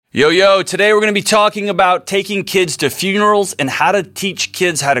Yo, today we're going to be talking about taking kids to funerals and how to teach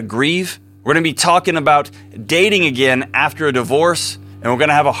kids how to grieve. We're going to be talking about dating again after a divorce, and we're going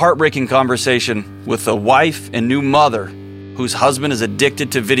to have a heartbreaking conversation with a wife and new mother whose husband is addicted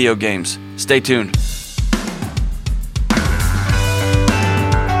to video games. Stay tuned.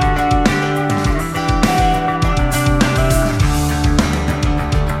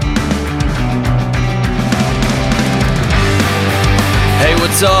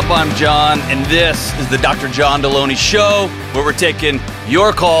 What's up? I'm John, and this is the Dr. John Deloney Show, where we're taking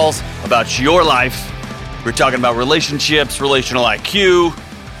your calls about your life. We're talking about relationships, relational IQ,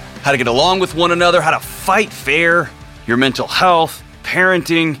 how to get along with one another, how to fight fair, your mental health,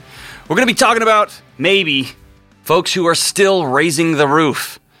 parenting. We're going to be talking about, maybe, folks who are still raising the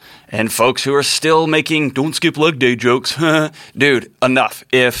roof and folks who are still making don't skip leg day jokes. Dude, enough.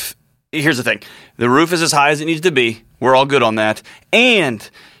 Here's the thing. The roof is as high as it needs to be. We're all good on that. And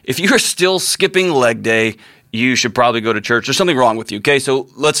if you're still skipping leg day, you should probably go to church. There's something wrong with you, okay? So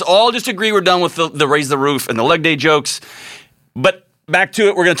let's all just agree we're done with the raise the roof and the leg day jokes. But back to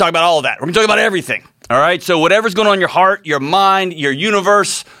it, we're going to talk about all of that. We're going to talk about everything, all right? So whatever's going on in your heart, your mind, your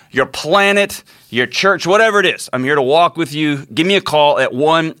universe, your planet, your church, whatever it is, I'm here to walk with you. Give me a call at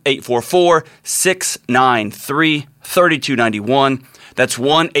 1-844-693-3291. That's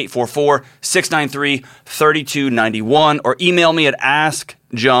 1-844-693-3291, or email me at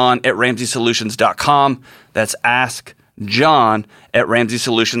askjohn@ramseysolutions.com. That's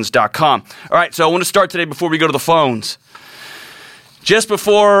askjohn@ramseysolutions.com. All right, so I want to start today before we go to the phones. Just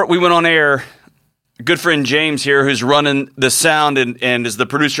before we went on air, a good friend James here, who's running the sound and is the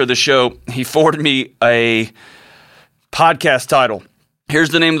producer of the show, he forwarded me a podcast title.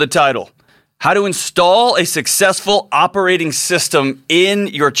 Here's the name of the title. How to install a successful operating system in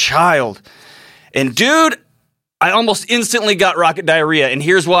your child. And dude, I almost instantly got rocket diarrhea, and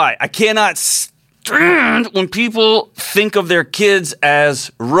here's why. I cannot stand when people think of their kids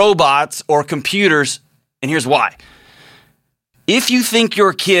as robots or computers, and here's why. If you think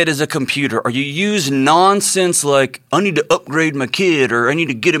your kid is a computer, or you use nonsense like, I need to upgrade my kid, or I need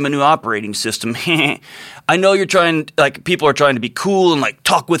to get him a new operating system, I know people are trying to be cool and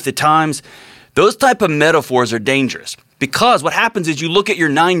talk with the times. Those type of metaphors are dangerous because what happens is you look at your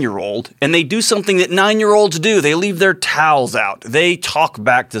 9-year-old and they do something that 9-year-olds do. They leave their towels out. They talk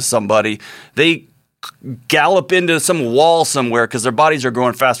back to somebody. They gallop into some wall somewhere because their bodies are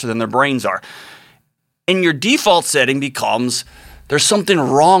growing faster than their brains are. And your default setting becomes, there's something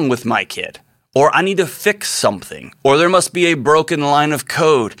wrong with my kid, or I need to fix something, or there must be a broken line of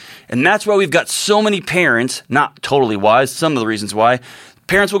code. And that's why we've got so many parents, not totally wise, some of the reasons why,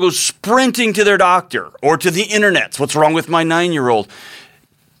 parents will go sprinting to their doctor or to the internet. What's wrong with my 9-year-old?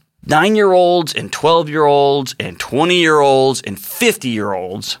 9-year-olds and 12-year-olds and 20-year-olds and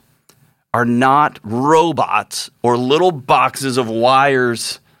 50-year-olds are not robots or little boxes of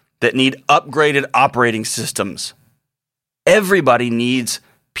wires that need upgraded operating systems. Everybody needs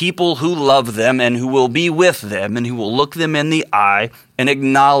people who love them and who will be with them and who will look them in the eye and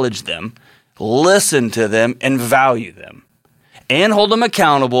acknowledge them, listen to them, and value them. And hold them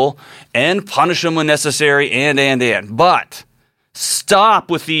accountable, and punish them when necessary, and. But stop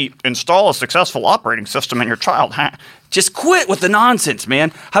with the install a successful operating system in your child. Just quit with the nonsense,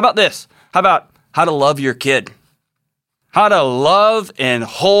 man. How about this? How about how to love your kid? How to love and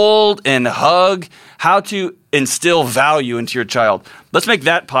hold and hug. How to instill value into your child. Let's make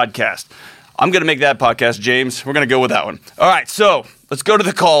that podcast. I'm going to make that podcast, James. We're going to go with that one. All right, so let's go to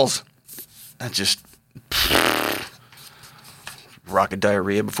the calls. That just... rocket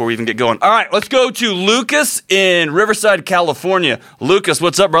diarrhea before we even get going. All right, let's go to Lucas in Riverside, California. Lucas,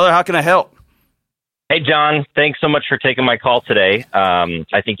 what's up, brother? How can I help? Hey, John. Thanks so much for taking my call today.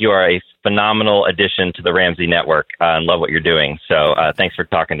 I think you are a phenomenal addition to the Ramsey Network and love what you're doing. So thanks for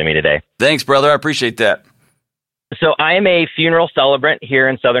talking to me today. Thanks, brother. I appreciate that. So I am a funeral celebrant here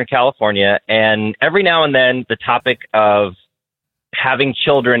in Southern California, and every now and then the topic of having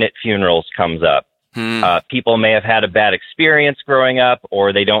children at funerals comes up. People may have had a bad experience growing up,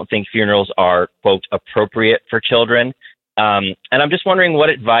 or they don't think funerals are, quote, appropriate for children. And I'm just wondering what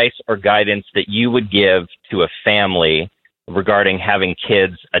advice or guidance that you would give to a family regarding having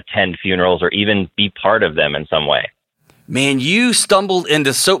kids attend funerals or even be part of them in some way. Man, you stumbled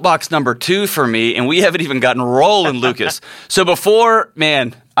into soapbox number 2 for me, and we haven't even gotten rolling, Lucas. So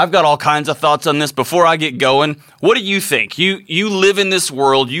I've got all kinds of thoughts on this. Before I get going, what do you think? You live in this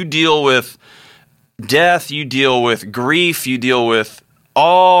world, you deal with death, you deal with grief, you deal with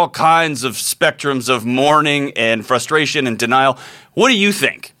all kinds of spectrums of mourning and frustration and denial. What do you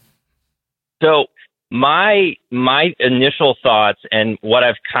think? So my initial thoughts and what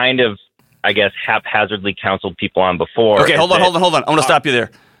I've kind of, I guess, haphazardly counseled people on before. Okay, hold on. I'm going to stop you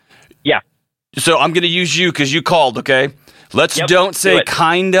there. Yeah. So I'm going to use you because you called, okay? Let's don't say do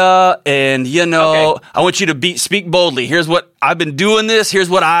kinda and, okay. I want you to speak boldly. Here's what I've been doing this. Here's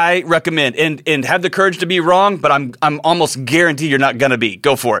what I recommend. And have the courage to be wrong, but I'm almost guaranteed you're not going to be.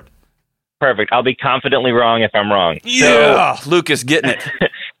 Go for it. Perfect. I'll be confidently wrong if I'm wrong. Yeah, so, Lucas, getting it.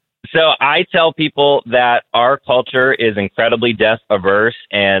 So I tell people that our culture is incredibly death averse,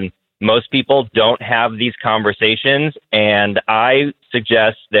 and most people don't have these conversations. And I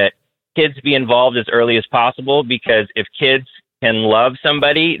suggest that kids be involved as early as possible, because if kids can love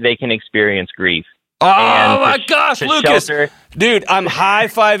somebody, they can experience grief. Oh my gosh, Lucas. Dude, I'm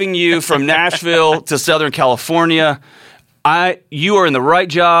high-fiving you from Nashville to Southern California. You are in the right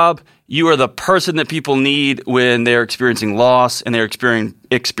job. You are the person that people need when they're experiencing loss and they're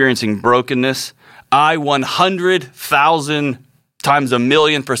experiencing brokenness. I 100,000 times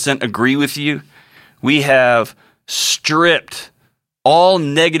 1,000,000% agree with you. We have stripped all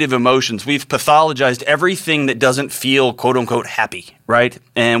negative emotions. We've pathologized everything that doesn't feel quote unquote happy, right?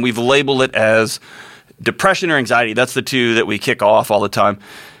 And we've labeled it as depression or anxiety. That's the two that we kick off all the time.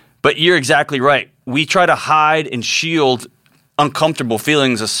 But you're exactly right. We try to hide and shield uncomfortable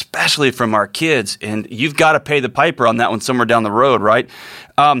feelings, especially from our kids. And you've got to pay the piper on that one somewhere down the road, right?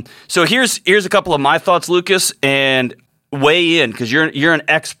 So here's a couple of my thoughts, Lucas, and weigh in, because you're an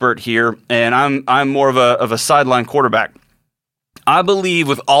expert here, and I'm more of a sideline quarterback. I believe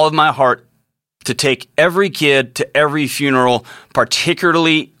with all of my heart to take every kid to every funeral,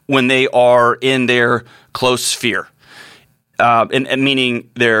 particularly when they are in their close sphere. And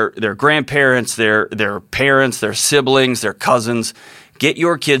meaning their grandparents, their parents, their siblings, their cousins. Get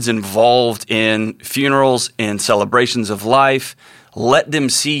your kids involved in funerals and celebrations of life. Let them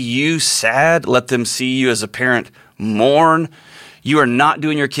see you sad. Let them see you as a parent mourn. You are not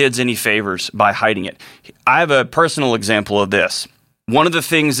doing your kids any favors by hiding it. I have a personal example of this. One of the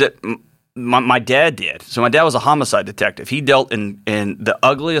things that my dad did, so my dad was a homicide detective. He dealt in the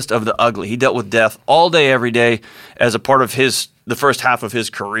ugliest of the ugly. He dealt with death all day, every day as a part of the first half of his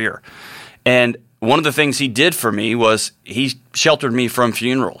career. And one of the things he did for me was he sheltered me from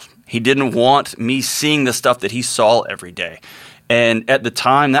funerals. He didn't want me seeing the stuff that he saw every day. And at the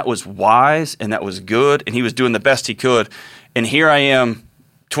time, that was wise and that was good, and he was doing the best he could. And here I am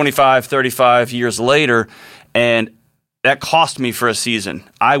 25, 35 years later, and that cost me for a season.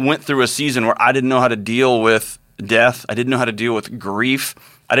 I went through a season where I didn't know how to deal with death. I didn't know how to deal with grief.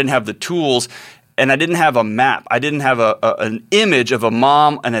 I didn't have the tools, and I didn't have a map. I didn't have an image of a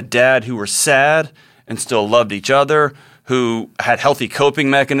mom and a dad who were sad and still loved each other, who had healthy coping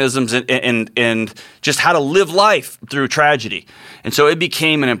mechanisms and just how to live life through tragedy. And so it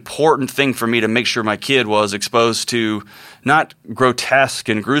became an important thing for me to make sure my kid was exposed to not grotesque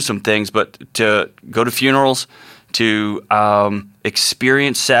and gruesome things, but to go to funerals, to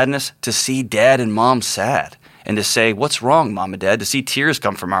experience sadness, to see dad and mom sad, and to say, what's wrong, mom and dad, to see tears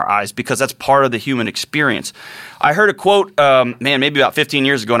come from our eyes, because that's part of the human experience. I heard a quote, maybe about 15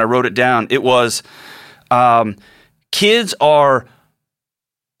 years ago, and I wrote it down. It was, kids are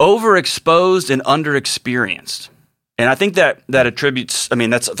overexposed and underexperienced. And I think that attributes,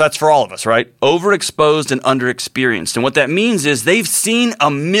 that's for all of us, right? Overexposed and underexperienced. And what that means is they've seen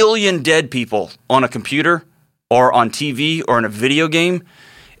 1 million dead people on a computer or on TV or in a video game,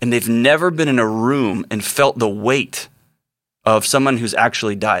 and they've never been in a room and felt the weight of someone who's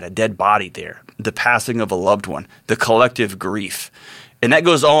actually died, a dead body there, the passing of a loved one, the collective grief. And that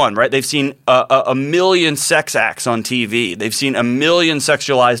goes on, right? They've seen 1 million sex acts on TV. They've seen 1 million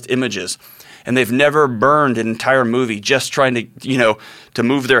sexualized images, and they've never burned an entire movie just trying to, to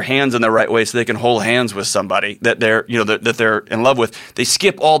move their hands in the right way so they can hold hands with somebody that they're in love with. They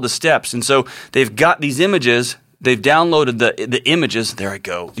skip all the steps, and so they've got these images. They've downloaded the images. There I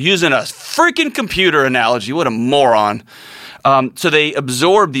go. Using a freaking computer analogy. What a moron. So they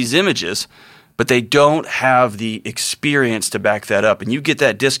absorb these images, but they don't have the experience to back that up. And you get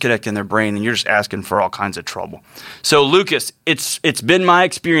that disconnect in their brain, and you're just asking for all kinds of trouble. So, Lucas, it's been my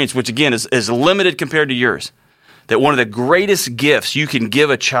experience, which, again, is limited compared to yours, that one of the greatest gifts you can give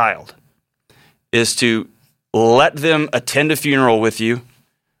a child is to let them attend a funeral with you,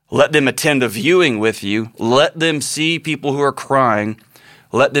 let them attend a viewing with you, let them see people who are crying,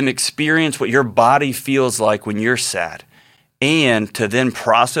 let them experience what your body feels like when you're sad, and to then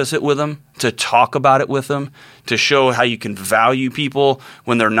process it with them, to talk about it with them, to show how you can value people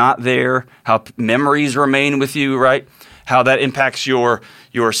when they're not there, how memories remain with you, right? How that impacts your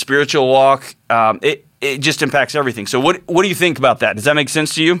spiritual walk. It just impacts everything. So what do you think about that? Does that make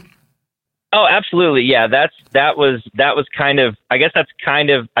sense to you? Oh, absolutely. Yeah, that was kind of,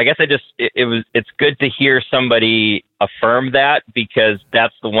 it's good to hear somebody affirm that, because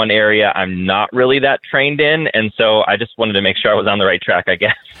that's the one area I'm not really that trained in. And so I just wanted to make sure I was on the right track, I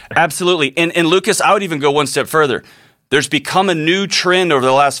guess. Absolutely. And Lucas, I would even go one step further. There's become a new trend over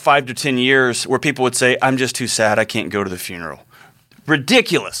the last 5 to 10 years where people would say, I'm just too sad, I can't go to the funeral.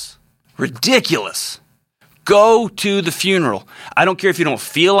 Ridiculous. Go to the funeral. I don't care if you don't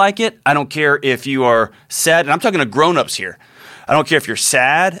feel like it. I don't care if you are sad. And I'm talking to grown-ups here. I don't care if you're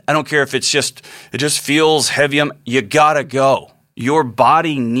sad. I don't care if it just feels heavy. You gotta go. Your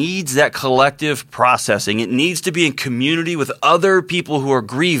body needs that collective processing. It needs to be in community with other people who are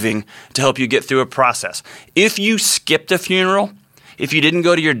grieving to help you get through a process. If you skipped a funeral, if you didn't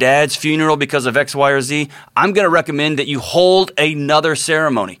go to your dad's funeral because of X, Y, or Z, I'm going to recommend that you hold another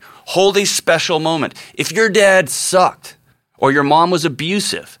ceremony. Hold a special moment. If your dad sucked or your mom was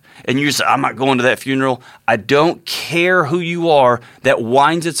abusive and you say, I'm not going to that funeral, I don't care who you are, that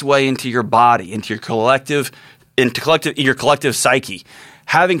winds its way into your body, into your collective psyche.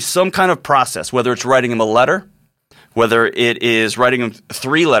 Having some kind of process, whether it's writing him a letter, whether it is writing him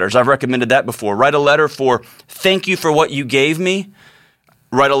 3 letters. I've recommended that before. Write a letter for thank you for what you gave me.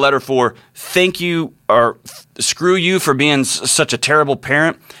 Write a letter for thank you or screw you for being such a terrible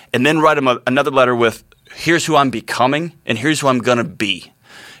parent. And then write him another letter with here's who I'm becoming and here's who I'm going to be.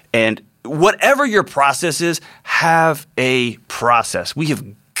 And whatever your process is, have a process. We have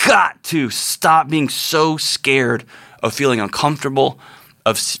got to stop being so scared of feeling uncomfortable,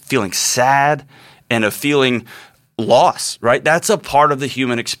 of feeling sad, and of feeling loss, right? That's a part of the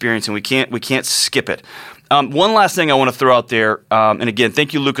human experience, and we can't skip it. One last thing I want to throw out there, and again,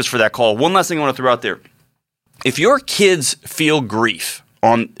 thank you, Lucas, for that call. One last thing I want to throw out there. If your kids feel grief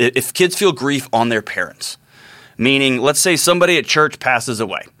on their parents, meaning let's say somebody at church passes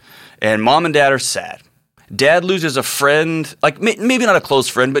away, and mom and dad are sad. Dad loses a friend, like maybe not a close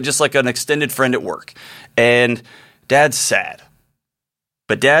friend, but just like an extended friend at work, and dad's sad.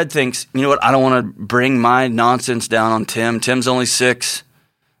 But dad thinks, you know what, I don't want to bring my nonsense down on Tim. Tim's only 6,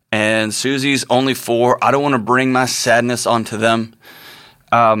 and Susie's only 4. I don't want to bring my sadness onto them.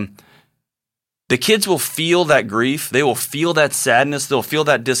 The kids will feel that grief. They will feel that sadness. They'll feel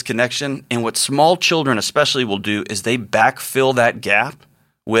that disconnection. And what small children especially will do is they backfill that gap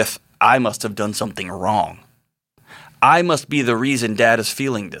with, I must have done something wrong. I must be the reason dad is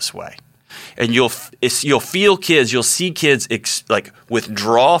feeling this way. And you'll see kids like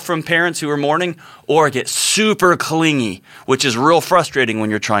withdraw from parents who are mourning or get super clingy, which is real frustrating when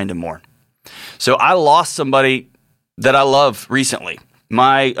you're trying to mourn. So I lost somebody that I love recently.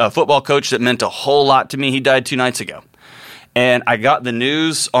 My football coach that meant a whole lot to me, he died 2 nights ago. And I got the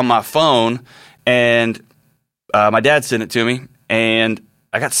news on my phone, and my dad sent it to me, and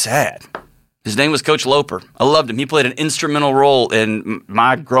I got sad. His name was Coach Loper. I loved him. He played an instrumental role in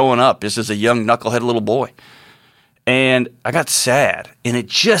my growing up just as a young knucklehead little boy. And I got sad. And it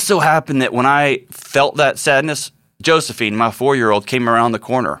just so happened that when I felt that sadness, Josephine, my 4-year-old, came around the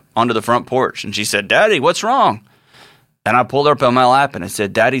corner onto the front porch. And she said, Daddy, what's wrong? And I pulled her up on my lap and I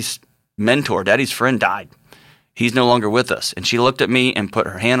said, Daddy's mentor, Daddy's friend died. He's no longer with us. And she looked at me and put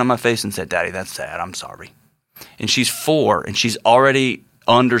her hand on my face and said, Daddy, that's sad. I'm sorry. And she's 4, and she's already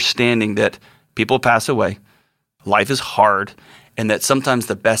understanding that people pass away, life is hard, and that sometimes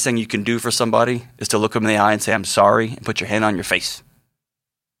the best thing you can do for somebody is to look them in the eye and say, I'm sorry, and put your hand on your face.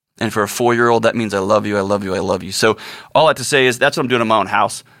 And for a 4-year-old, that means I love you, I love you, I love you. So all I have to say is that's what I'm doing in my own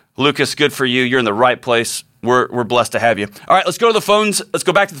house. Lucas, good for you. You're in the right place. We're blessed to have you. All right, let's go to the phones. Let's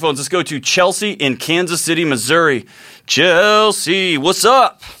go back to the phones. Let's go to Chelsea in Kansas City, Missouri. Chelsea, what's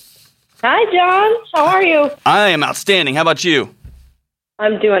up? Hi, John. How are you? I am outstanding. How about you?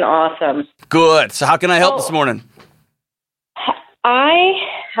 I'm doing awesome. Good. So how can I help this morning? I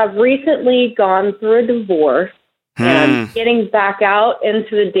have recently gone through a divorce, and I'm getting back out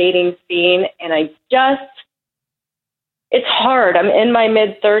into the dating scene, and it's hard. I'm in my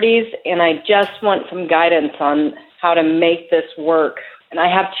mid-30s, and I just want some guidance on how to make this work. And I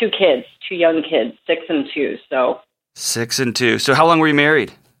have 2 kids, 2 young kids, 6 and 2. 6 and 2. So how long were you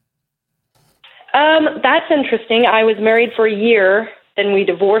married? That's interesting. I was married for a year. Then we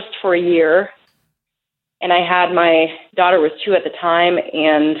divorced for a year, and I had my daughter was 2 at the time,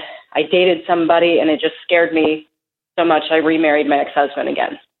 and I dated somebody, and it just scared me so much. I remarried my ex-husband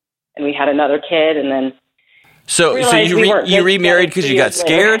again, and we had another kid, and then so you remarried because you got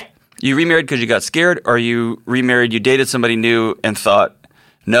scared? You remarried because you got scared, or you remarried, you dated somebody new and thought,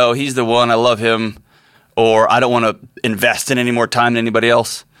 no, he's the one, I love him, or I don't want to invest in any more time than anybody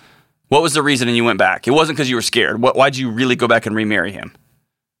else? What was the reason you went back? It wasn't because you were scared. Why'd you really go back and remarry him?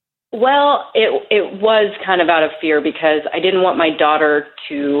 Well, it was kind of out of fear because I didn't want my daughter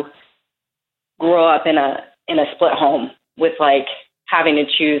to grow up in a split home with like having to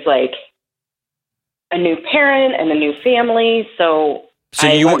choose like a new parent and a new family. So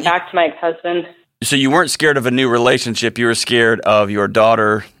I went back to my ex-husband. So you weren't scared of a new relationship. You were scared of your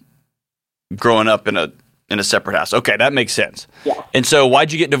daughter growing up in a separate house. Okay, that makes sense. Yeah. And so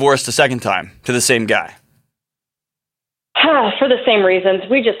why'd you get divorced the second time to the same guy? For the same reasons.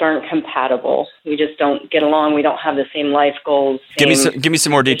 We just aren't compatible. We just don't get along. We don't have the same life goals. Give me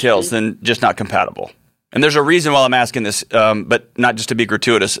some more details than just not compatible. And there's a reason why I'm asking this, but not just to be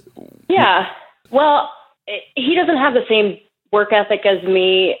gratuitous. Yeah. Well, he doesn't have the same work ethic as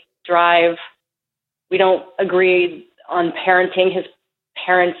me, drive. We don't agree on parenting. His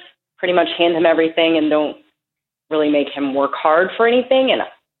parents pretty much hand him everything and don't really make him work hard for anything. And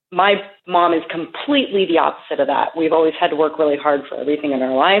my mom is completely the opposite of that. We've always had to work really hard for everything in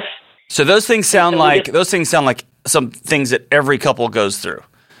our life. So those things sound like some things that every couple goes through.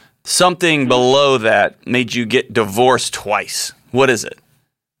 Something below that made you get divorced twice. What is it?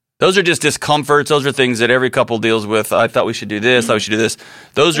 Those are just discomforts. Those are things that every couple deals with. I thought we should do this. I thought we should do this.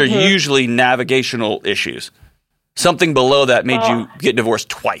 Those are usually navigational issues. Something below that made you get divorced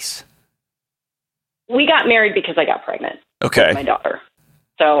twice. We got married because I got pregnant. Okay. With my daughter.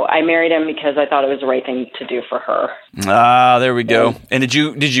 So I married him because I thought it was the right thing to do for her. Ah, there we go. And did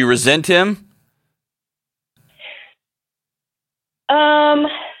you resent him?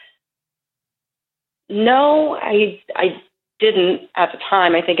 No, I didn't at the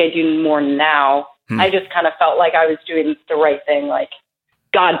time. I think I do more now. I just kind of felt like I was doing the right thing. Like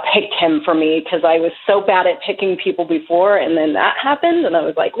God picked him for me because I was so bad at picking people before. And then that happened. And I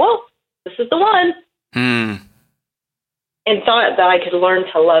was like, well, this is the one. And thought that I could learn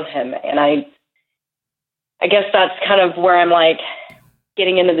to love him. And I guess that's kind of where I'm like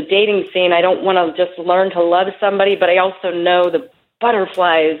getting into the dating scene. I don't want to just learn to love somebody, but I also know the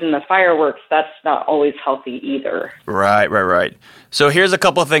butterflies and the fireworks, that's not always healthy either. Right. So here's a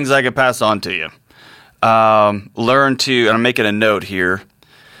couple of things I could pass on to you. Learn to, and I'm making a note here.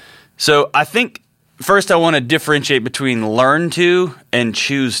 So I think first I want to differentiate between learn to and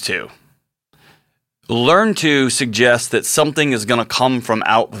choose to. Learn to suggests that something is going to come from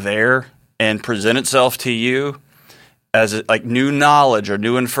out there and present itself to you as like new knowledge or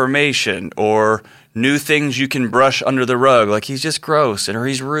new information or new things you can brush under the rug. Like he's just gross or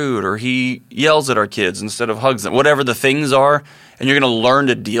he's rude or he yells at our kids instead of hugs them. Whatever the things are, and you're going to learn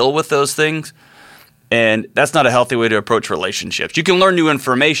to deal with those things. And that's not a healthy way to approach relationships. You can learn new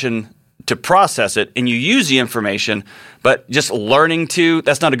information to process it and you use the information, but just learning to,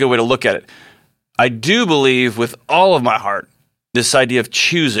 that's not a good way to look at it. I do believe with all of my heart this idea of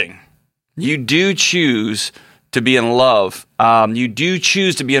choosing. You do choose to be in love. You do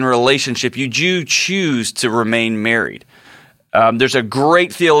choose to be in a relationship. You do choose to remain married. There's a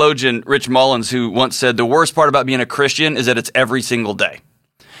great theologian, Rich Mullins, who once said, the worst part about being a Christian is that it's every single day.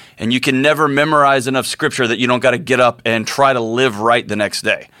 And you can never memorize enough scripture that you don't got to get up and try to live right the next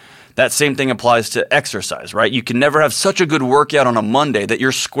day. That same thing applies to exercise, right? You can never have such a good workout on a Monday that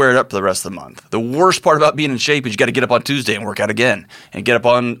you're squared up for the rest of the month. The worst part about being in shape is you got to get up on Tuesday and work out again, and get up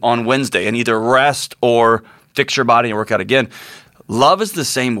on Wednesday and either rest or fix your body and work out again. Love is the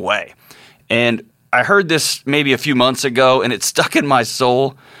same way. And I heard this maybe a few months ago, and it stuck in my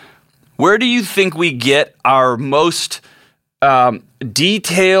soul. Where do you think we get our most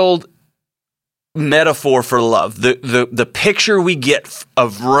detailed metaphor for love? The picture we get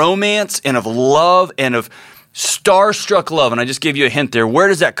of romance and of love and of starstruck love. And I just gave you a hint there. Where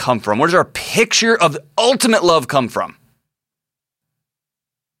does that come from? Where does our picture of ultimate love come from?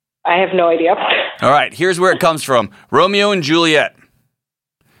 I have no idea. All right, here's where it comes from. Romeo and Juliet.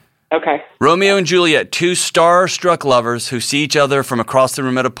 Okay. Romeo and Juliet, two starstruck lovers who see each other from across the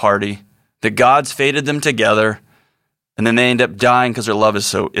room at a party. The gods fated them together, and then they end up dying because their love is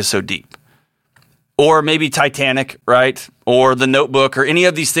so deep. Or maybe Titanic, right? Or The Notebook, or any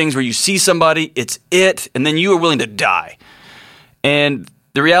of these things where you see somebody, it's it, and then you are willing to die. And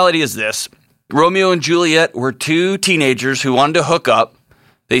the reality is this. Romeo and Juliet were two teenagers who wanted to hook up.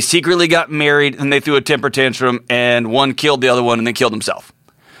 They secretly got married, and they threw a temper tantrum, and one killed the other one and then killed himself.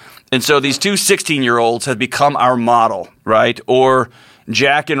 And so these two 16-year-olds have become our model, right? Or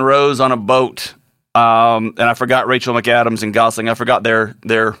Jack and Rose on a boat. And I forgot Rachel McAdams and Gosling. I forgot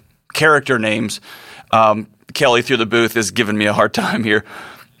their character names. Kelly through the booth is giving me a hard time here.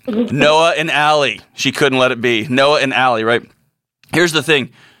 Noah and Allie. She couldn't let it be. Noah and Allie, right? Here's the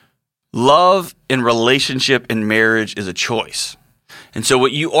thing. Love in relationship and marriage is a choice. And so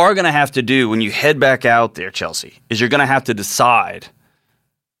what you are going to have to do when you head back out there, Chelsea, is you're going to have to decide,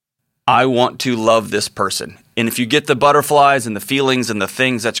 I want to love this person. And if you get the butterflies and the feelings and the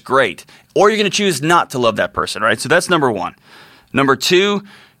things, that's great. Or you're going to choose not to love that person, right? So that's number one. Number two,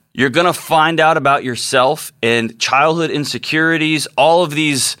 you're going to find out about yourself and childhood insecurities, all of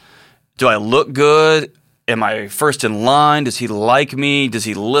these. Do I look good? Am I first in line? Does he like me? Does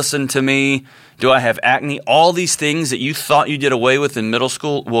he listen to me? Do I have acne? All these things that you thought you did away with in middle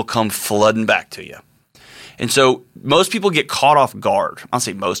school will come flooding back to you. And so most people get caught off guard. I'll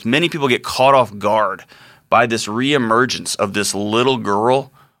say most. Many people get caught off guard by this reemergence of this little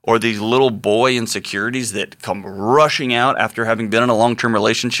girl or these little boy insecurities that come rushing out after having been in a long-term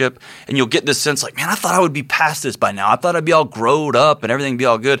relationship. And you'll get this sense like, man, I thought I would be past this by now. I thought I'd be all growed up and everything would be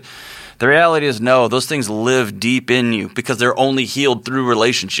all good. The reality is no, those things live deep in you because they're only healed through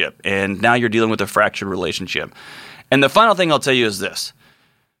relationship. And now you're dealing with a fractured relationship. And the final thing I'll tell you is this.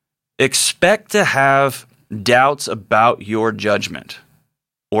 Expect to have doubts about your judgment.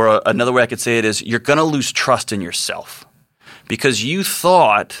 Or another way I could say it is you're going to lose trust in yourself because you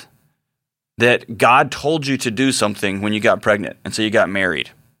thought that God told you to do something when you got pregnant, and so you got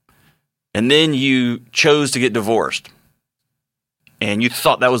married. And then you chose to get divorced, and you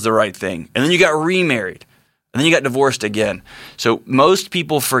thought that was the right thing. And then you got remarried, and then you got divorced again. So most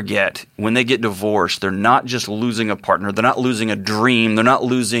people forget when they get divorced, they're not just losing a partner, they're not losing a dream, they're not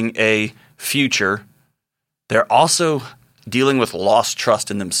losing a future. They're also dealing with lost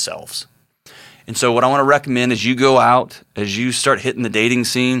trust in themselves. And so what I want to recommend as you go out, as you start hitting the dating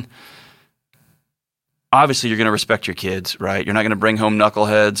scene, obviously you're going to respect your kids, right? You're not going to bring home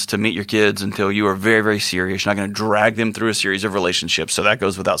knuckleheads to meet your kids until you are very, very serious. You're not going to drag them through a series of relationships. So that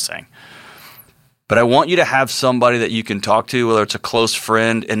goes without saying. But I want you to have somebody that you can talk to, whether it's a close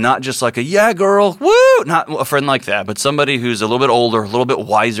friend and not just like a, yeah, girl, woo, not a friend like that, but somebody who's a little bit older, a little bit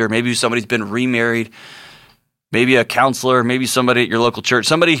wiser. Maybe somebody's been remarried. Maybe a counselor, maybe somebody at your local church,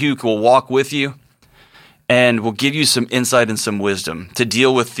 somebody who will walk with you and will give you some insight and some wisdom to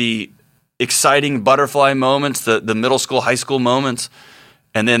deal with the exciting butterfly moments, the middle school, high school moments,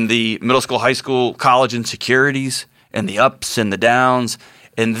 and then the middle school, high school, college insecurities, and the ups and the downs.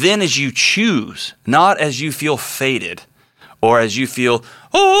 And then as you choose, not as you feel fated or as you feel,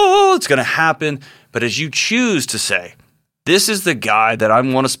 oh, it's going to happen, but as you choose to say, this is the guy that I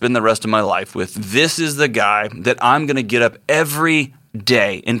want to spend the rest of my life with. This is the guy that I'm going to get up every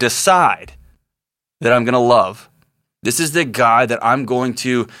day and decide that I'm going to love. This is the guy that I'm going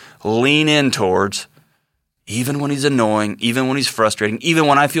to lean in towards, even when he's annoying, even when he's frustrating, even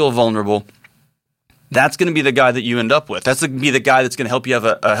when I feel vulnerable. That's going to be the guy that you end up with. That's going to be the guy that's going to help you have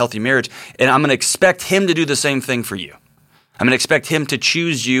a healthy marriage. And I'm going to expect him to do the same thing for you. I'm going to expect him to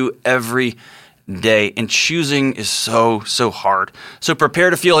choose you every day, and choosing is so hard. So prepare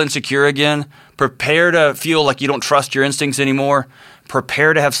to feel insecure again. Prepare to feel like you don't trust your instincts anymore.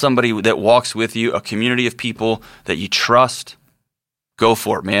 Prepare to have somebody that walks with you, a community of people that you trust. Go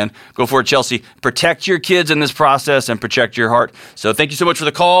for it, man. Go for it, Chelsea. Protect your kids in this process and protect your heart. So thank you so much for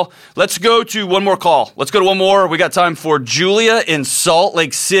the call. Let's go to one more call. Let's go to one more. We got time for Julia in Salt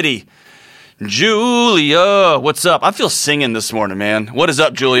Lake City. Julia, what's up? I feel singing this morning, man. What is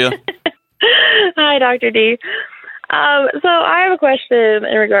up, Julia? Hi, Dr. D. So I have a question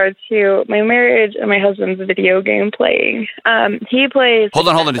in regards to my marriage and my husband's video game playing. He plays... Hold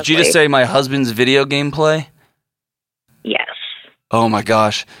on. Did you just say my husband's video game play? Yes. Oh my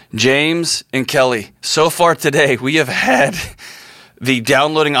gosh. James and Kelly, so far today, we have had the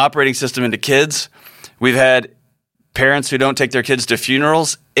downloading operating system into kids. We've had parents who don't take their kids to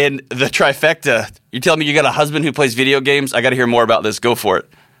funerals. And the trifecta, you tell me you got a husband who plays video games? I got to hear more about this. Go for it.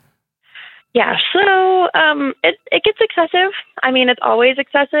 Yeah, so it gets excessive. I mean, it's always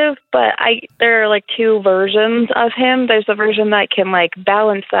excessive, but there are like two versions of him. There's the version that can like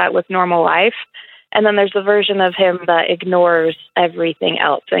balance that with normal life, and then there's the version of him that ignores everything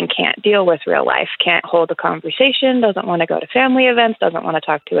else and can't deal with real life, can't hold a conversation, doesn't want to go to family events, doesn't want to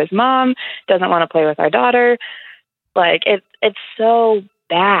talk to his mom, doesn't want to play with our daughter. Like it's so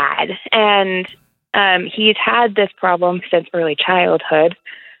bad, and he's had this problem since early childhood.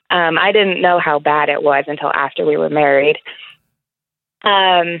 I didn't know how bad it was until after we were married.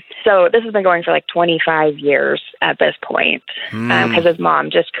 So this has been going for like 25 years at this point, because his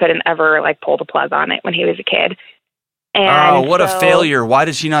mom just couldn't ever like pull the plug on it when he was a kid. And what a failure. Why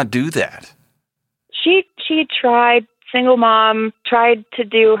did she not do that? She tried, single mom, tried to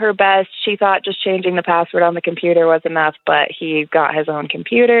do her best. She thought just changing the password on the computer was enough, but he got his own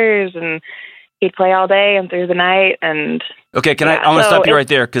computers and he'd play all day and through the night. And okay, I want to stop you right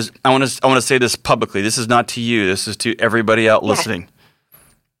there because I want to say this publicly. This is not to you. This is to everybody out listening.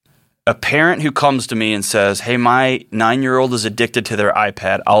 a parent who comes to me and says, hey, my 9-year-old is addicted to their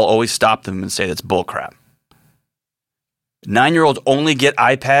iPad, I'll always stop them and say that's bullcrap. 9-year-olds only get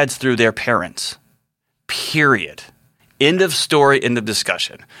iPads through their parents. Period. End of story, end of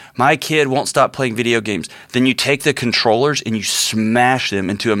discussion. My kid won't stop playing video games. Then you take the controllers and you smash them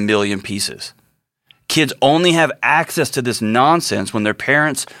into a million pieces. Kids only have access to this nonsense when their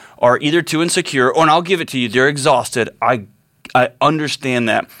parents are either too insecure, or, and I'll give it to you, they're exhausted. I understand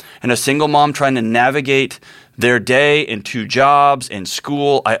that. And a single mom trying to navigate their day and 2 jobs and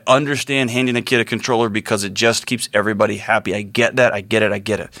school, I understand handing a kid a controller because it just keeps everybody happy. I get that. I get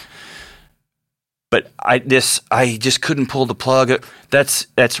it. But I just couldn't pull the plug.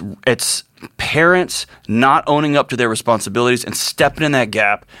 It's parents not owning up to their responsibilities and stepping in that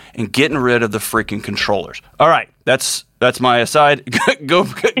gap and getting rid of the freaking controllers. All right, that's my aside.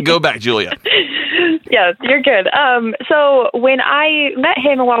 Go back, Julia. Yes, you're good. So when I met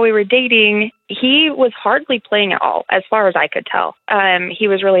him while we were dating, he was hardly playing at all, as far as I could tell. He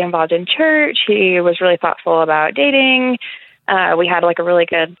was really involved in church. He was really thoughtful about dating. We had like a really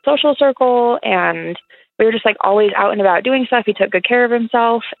good social circle, and we were just like always out and about doing stuff. He took good care of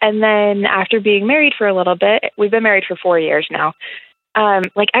himself. And then after being married for a little bit, we've been married for 4 years now.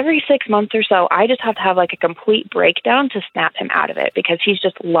 Like every 6 months or so, I just have to have like a complete breakdown to snap him out of it because he's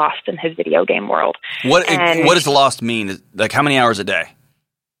just lost in his video game world. What does lost mean? Like how many hours a day?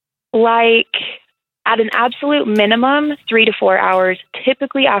 Like at an absolute minimum, 3 to 4 hours,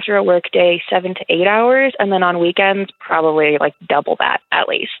 typically after a work day, 7 to 8 hours. And then on weekends, probably like double that at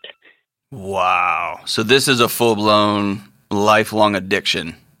least. Wow. So this is a full-blown lifelong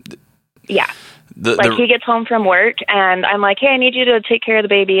addiction. Yeah. He gets home from work and I'm like, hey, I need you to take care of the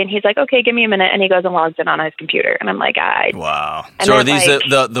baby. And he's like, okay, give me a minute. And he goes and logs in on his computer. And I'm like, wow. So are these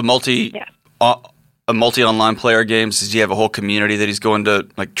the multi-online player games? Does he have a whole community that he's going to,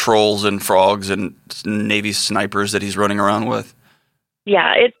 like trolls and frogs and Navy snipers that he's running around with?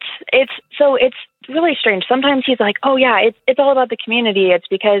 Yeah, it's really strange. Sometimes he's like, oh yeah, it's all about the community. It's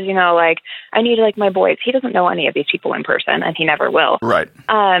because, like I need like my boys. He doesn't know any of these people in person and he never will. Right.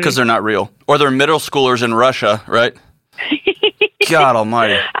 Because they're not real. Or they're middle schoolers in Russia, right? God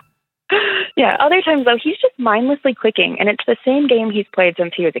almighty. Yeah. Other times though, he's just mindlessly clicking and it's the same game he's played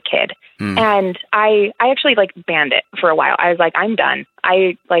since he was a kid. And I actually like banned it for a while. I was like, I'm done.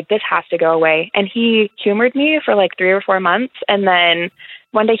 This has to go away. And he humored me for like 3 or 4 months. And then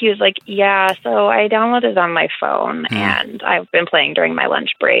one day he was like, yeah, so I downloaded it on my phone and I've been playing during my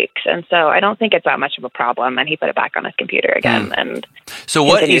lunch breaks. And so I don't think it's that much of a problem. And he put it back on his computer again and so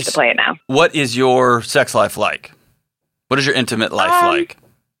continues to play it now. What is your sex life like? What is your intimate life like?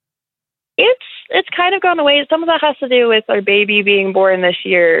 It's kind of gone away. Some of that has to do with our baby being born this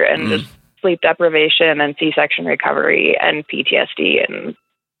year and just sleep deprivation and C-section recovery and PTSD and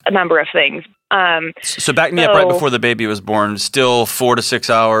a number of things. So back me up right before the baby was born, still 4 to 6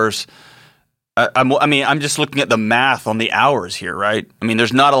 hours. I'm just looking at the math on the hours here, right? I mean,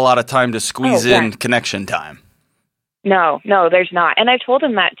 there's not a lot of time to squeeze in connection time. No, there's not. And I've told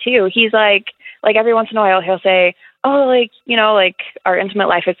him that too. He's like every once in a while he'll say, oh, our intimate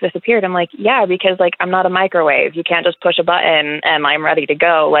life has disappeared. I'm like, yeah, because I'm not a microwave. You can't just push a button and I'm ready to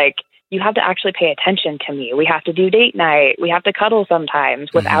go. You have to actually pay attention to me. We have to do date night. We have to cuddle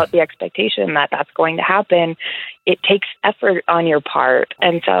sometimes without the expectation that that's going to happen. It takes effort on your part.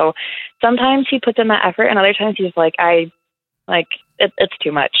 And so sometimes he puts in that effort and other times he's like, it's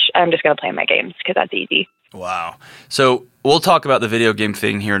too much. I'm just going to play my games because that's easy. Wow. So we'll talk about the video game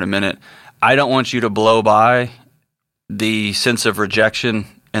thing here in a minute. I don't want you to blow by the sense of rejection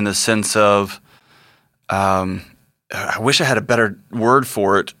and the sense of, I wish I had a better word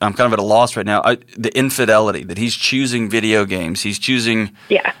for it. I'm kind of at a loss right now. The infidelity that he's choosing video games. He's choosing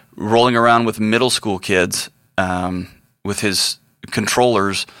rolling around with middle school kids with his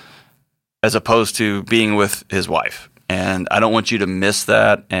controllers as opposed to being with his wife. And I don't want you to miss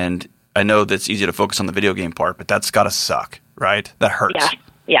that. And I know that's easy to focus on the video game part, but that's got to suck, right? That hurts.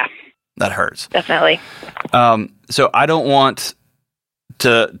 Yeah. That hurts. Definitely. So I don't want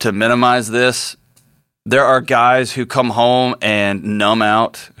to minimize this. There are guys who come home and numb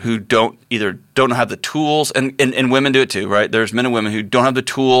out, who don't have the tools, and women do it too, right? There's men and women who don't have the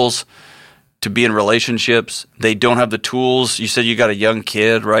tools to be in relationships. They don't have the tools. You said you got a young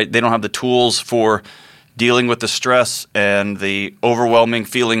kid, right? They don't have the tools for dealing with the stress and the overwhelming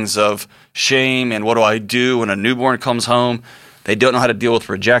feelings of shame and what do I do when a newborn comes home. They don't know how to deal with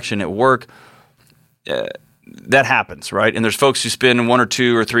rejection at work. That happens, right? And there's folks who spend 1 or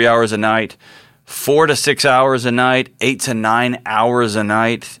 2 or 3 hours a night, 4 to 6 hours a night, 8 to 9 hours a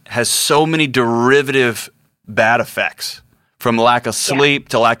night, has so many derivative bad effects from lack of sleep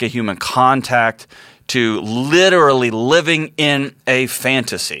to lack of human contact to literally living in a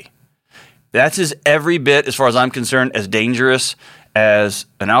fantasy. That's every bit, as far as I'm concerned, as dangerous as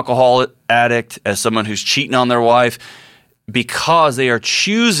an alcohol addict, as someone who's cheating on their wife, because they are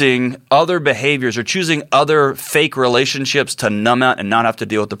choosing other behaviors or choosing other fake relationships to numb out and not have to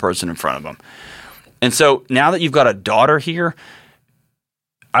deal with the person in front of them. And so now that you've got a daughter here,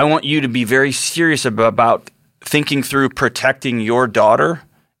 I want you to be very serious about thinking through protecting your daughter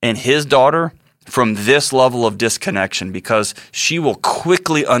and his daughter from this level of disconnection, because she will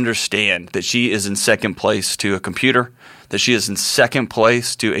quickly understand that she is in second place to a computer, that she is in second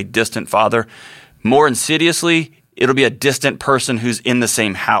place to a distant father. More insidiously, it'll be a distant person who's in the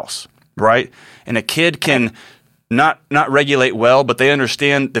same house, right? And a kid can not regulate well, but they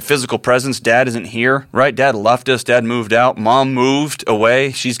understand the physical presence. Dad isn't here, right? Dad left us. Dad moved out. Mom moved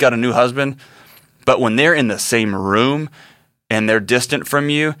away. She's got a new husband. But when they're in the same room and they're distant from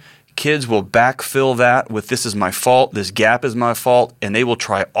you, kids will backfill that with this is my fault, this gap is my fault, and they will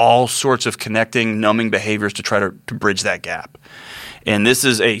try all sorts of connecting, numbing behaviors to try to bridge that gap. And this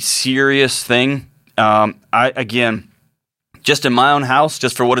is a serious thing. Again, just in my own house,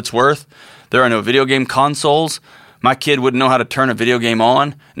 just for what it's worth, there are no video game consoles. My kid wouldn't know how to turn a video game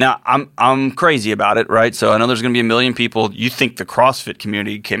on. Now, I'm crazy about it, right? So I know there's going to be a million people. You think the CrossFit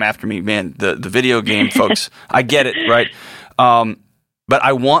community came after me. Man, the video game folks, I get it, right? But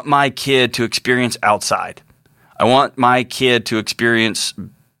I want my kid to experience outside. I want my kid to experience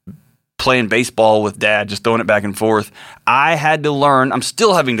playing baseball with dad, just throwing it back and forth. I had to learn, I'm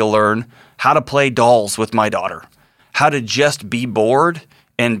still having to learn how to play dolls with my daughter, how to just be bored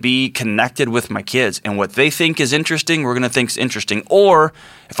and be connected with my kids. And what they think is interesting, we're going to think is interesting. Or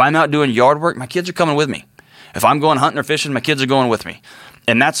if I'm out doing yard work, my kids are coming with me. If I'm going hunting or fishing, my kids are going with me.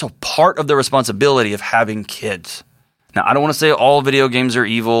 And that's a part of the responsibility of having kids. Now, I don't want to say all video games are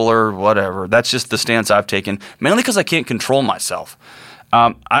evil or whatever. That's just the stance I've taken, mainly because I can't control myself.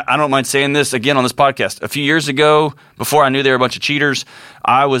 I don't mind saying this again on this podcast. A few years ago, before I knew they were a bunch of cheaters,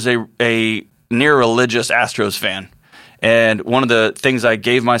 I was a near religious Astros fan. And one of the things I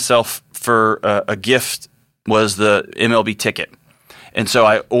gave myself for a gift was the MLB ticket. And so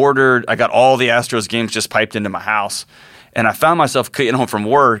I got all the Astros games just piped into my house. And I found myself getting home from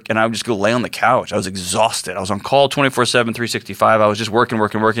work, and I would just go lay on the couch. I was exhausted. I was on call 24/7, 365. I was just working,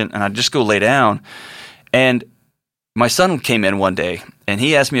 and I'd just go lay down. And my son came in one day, and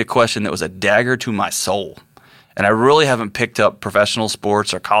he asked me a question that was a dagger to my soul. And I really haven't picked up professional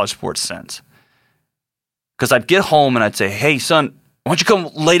sports or college sports since. Because I'd get home, and I'd say, hey, son, why don't you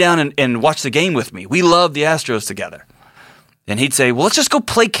come lay down and watch the game with me? We love the Astros together. And he'd say, well, let's just go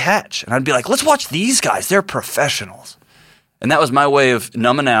play catch. And I'd be like, let's watch these guys. They're professionals. And that was my way of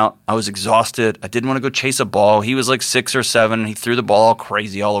numbing out. I was exhausted. I didn't want to go chase a ball. He was like 6 or 7. He threw the ball all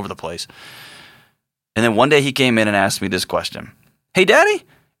crazy all over the place. And then one day he came in and asked me this question. Hey, Daddy?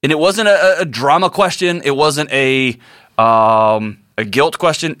 And it wasn't a drama question. It wasn't a guilt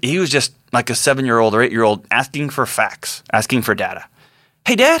question. He was just like a 7-year-old or 8-year-old asking for facts, asking for data.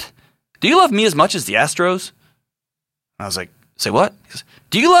 Hey, Dad, do you love me as much as the Astros? I was like, say what? He goes,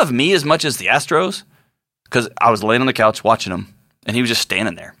 do you love me as much as the Astros? Because I was laying on the couch watching him, and he was just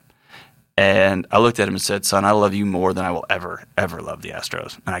standing there. And I looked at him and said, son, I love you more than I will ever, ever love the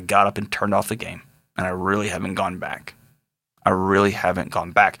Astros. And I got up and turned off the game, and I really haven't gone back. I really haven't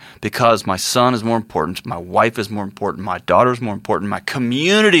gone back because my son is more important, my wife is more important, my daughter is more important, my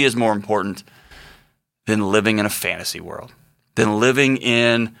community is more important than living in a fantasy world, than living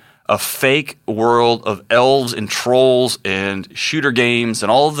in a fake world of elves and trolls and shooter games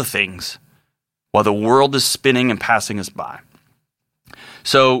and all of the things, while the world is spinning and passing us by.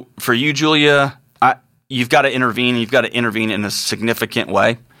 So for you, Julia, you've got to intervene. You've got to intervene in a significant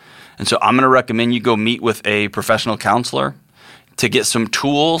way. And so I'm going to recommend you go meet with a professional counselor to get some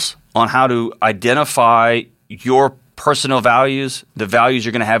tools on how to identify your personal values, the values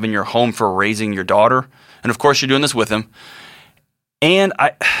you're going to have in your home for raising your daughter. And of course, you're doing this with him. And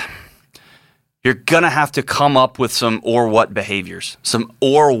you're going to have to come up with some or what behaviors, some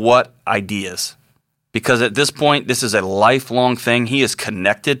or what ideas. Because at this point, this is a lifelong thing. He is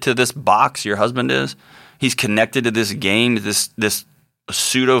connected to this box, your husband is. He's connected to this game, this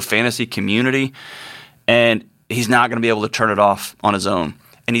pseudo-fantasy community. And he's not going to be able to turn it off on his own.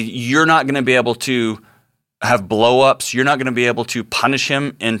 And you're not going to be able to have blow-ups. You're not going to be able to punish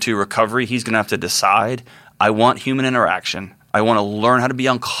him into recovery. He's going to have to decide, I want human interaction. I want to learn how to be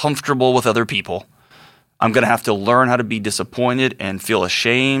uncomfortable with other people. I'm going to have to learn how to be disappointed and feel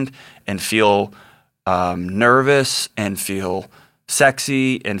ashamed and feel nervous and feel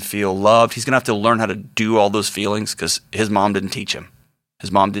sexy and feel loved. He's going to have to learn how to do all those feelings because his mom didn't teach him.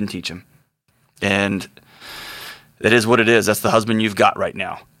 And that is what it is. That's the husband you've got right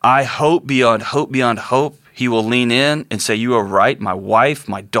now. I hope beyond hope, he will lean in and say, you are right. My wife,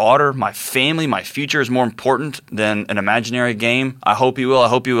 my daughter, my family, my future is more important than an imaginary game. I hope he will. I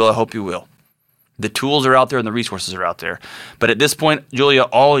hope he will. The tools are out there and the resources are out there. But at this point, Julia,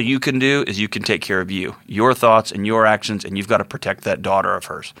 all you can do is you can take care of you, your thoughts and your actions, and you've got to protect that daughter of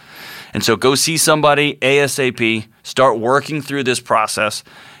hers. And so go see somebody ASAP, start working through this process,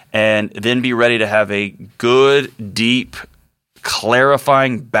 and then be ready to have a good, deep,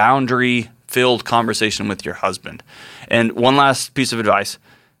 clarifying, boundary-filled conversation with your husband. And one last piece of advice.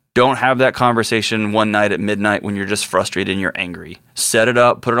 Don't have that conversation one night at midnight when you're just frustrated and you're angry. Set it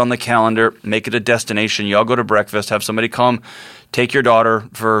up, put it on the calendar, make it a destination. Y'all go to breakfast, have somebody come, take your daughter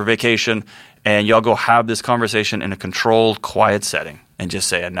for vacation, and y'all go have this conversation in a controlled, quiet setting and just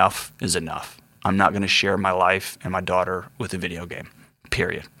say enough is enough. I'm not going to share my life and my daughter with a video game,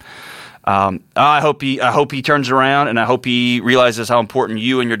 period. I hope he turns around, and I hope he realizes how important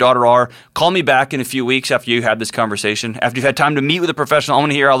you and your daughter are. Call me back in a few weeks after you had this conversation. After you've had time to meet with a professional, I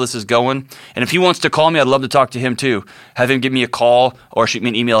want to hear how this is going. And if he wants to call me, I'd love to talk to him too. Have him give me a call or shoot me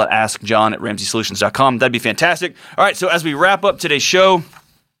an email at askjohn@ramseysolutions.com. That'd be fantastic. All right, so as we wrap up today's show,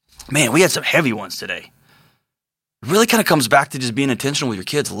 man, we had some heavy ones today. It really kind of comes back to just being intentional with your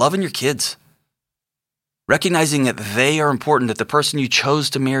kids, loving your kids. Recognizing that they are important, that the person you chose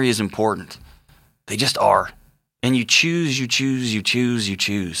to marry is important. They just are. And you choose.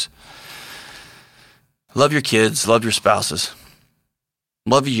 Love your kids. Love your spouses.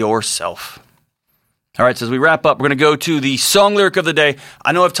 Love yourself. All right, so as we wrap up, we're going to go to the song lyric of the day.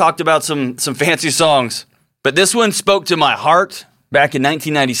 I know I've talked about some fancy songs, but this one spoke to my heart back in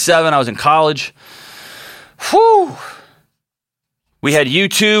 1997. I was in college. Whew. We had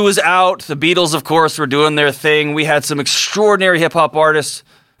U2 was out. The Beatles, of course, were doing their thing. We had some extraordinary hip-hop artists.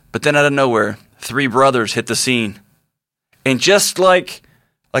 But then out of nowhere, three brothers hit the scene. And just like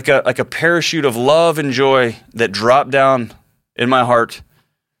a parachute of love and joy that dropped down in my heart,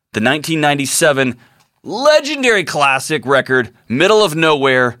 the 1997 legendary classic record, Middle of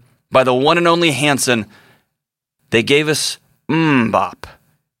Nowhere, by the one and only Hanson, they gave us Bop.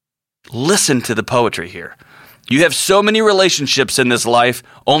 Listen to the poetry here. You have so many relationships in this life,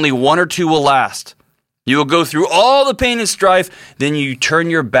 only one or two will last. You will go through all the pain and strife, then you turn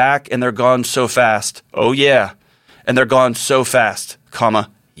your back and they're gone so fast. Oh yeah. And they're gone so fast,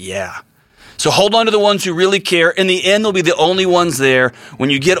 yeah. So hold on to the ones who really care. In the end, they'll be the only ones there when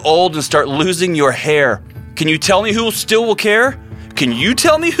you get old and start losing your hair. Can you tell me who still will care? Can you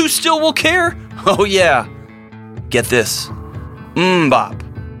tell me who still will care? Oh yeah. Get this. Bop.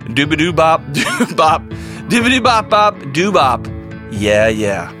 Doobadoo-bop, doo-bop. Dibbity-bop-bop, doo-bop.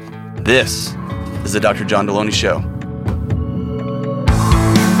 Yeah. This is the Dr. John Deloney Show.